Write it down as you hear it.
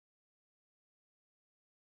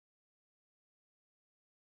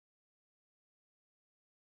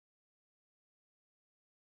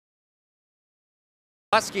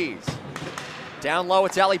Huskies. Down low,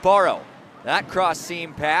 it's Ali Barrow. That cross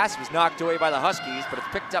seam pass was knocked away by the Huskies, but it's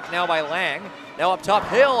picked up now by Lang. Now up top,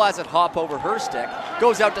 Hill has it hop over her stick.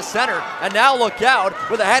 Goes out to center, and now look out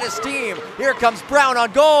with a head of steam. Here comes Brown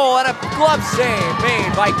on goal, and a glove save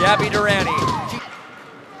made by Gabby Durrani.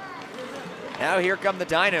 Now here come the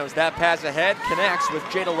Dinos. That pass ahead connects with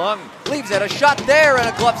Jada Lung. Leaves it, a shot there,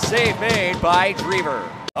 and a glove save made by Drever.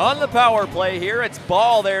 On the power play here, it's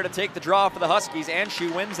Ball there to take the draw for the Huskies, and she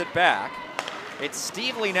wins it back. It's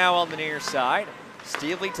Stevely now on the near side.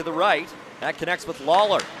 Stevely to the right. That connects with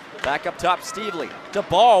Lawler. Back up top, Stevely. To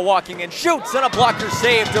Ball walking in, shoots, and a blocker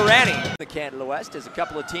save, Durrani. The Canada West is a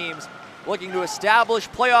couple of teams looking to establish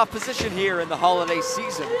playoff position here in the holiday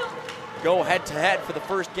season. Go head-to-head for the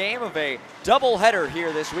first game of a doubleheader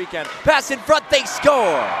here this weekend. Pass in front, they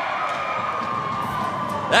score!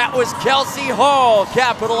 That was Kelsey Hall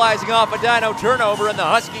capitalizing off a Dino turnover, and the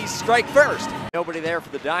Huskies strike first. Nobody there for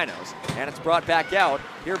the Dinos, and it's brought back out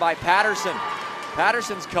here by Patterson.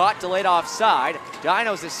 Patterson's caught, delayed offside.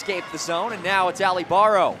 Dinos escape the zone, and now it's Ali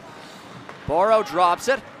Barrow. Barrow drops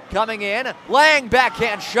it, coming in. Lang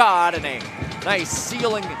backhand shot, and a nice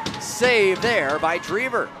sealing save there by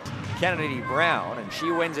Drever. Kennedy Brown, and she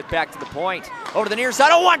wins it back to the point. Over to the near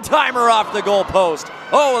side, a one-timer off the goal post.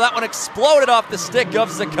 Oh, that one exploded off the stick of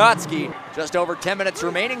Zakotsky. Just over 10 minutes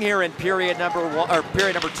remaining here in period number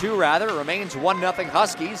two. Remains 1-0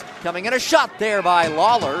 Huskies. Coming in, a shot there by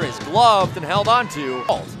Lawler is gloved and held onto.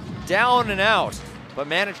 Down and out, but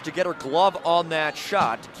managed to get her glove on that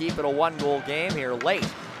shot to keep it a one-goal game here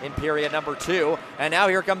late in period number two. And now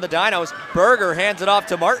here come the Dinos. Berger hands it off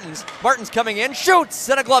to Martins. Martins coming in, shoots,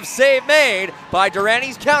 and a glove save made by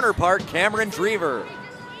Durrani's counterpart, Cameron Drever.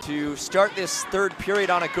 To start this third period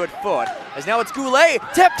on a good foot, as now it's Goulet,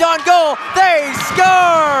 tipped on goal, they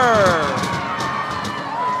score!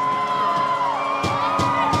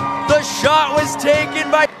 The shot was taken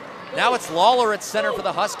by... Now it's Lawler at center for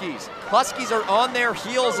the Huskies. Huskies are on their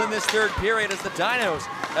heels in this third period as the Dinos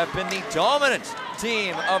have been the dominant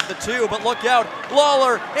team of the two, but look out,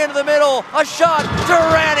 Lawler into the middle, a shot,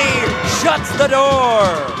 Durrani shuts the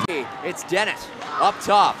door. It's Dennett up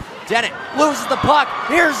top. Dennett loses the puck.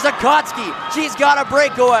 Here's Zakotsky. She's got a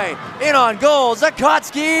breakaway. In on goal.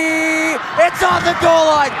 Zakotsky. It's on the goal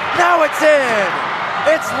line. Now it's in.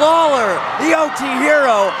 It's Lawler, the OT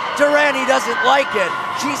hero. Durrani doesn't like it.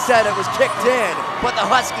 She said it was kicked in, but the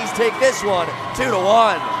Huskies take this one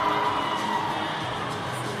 2-1.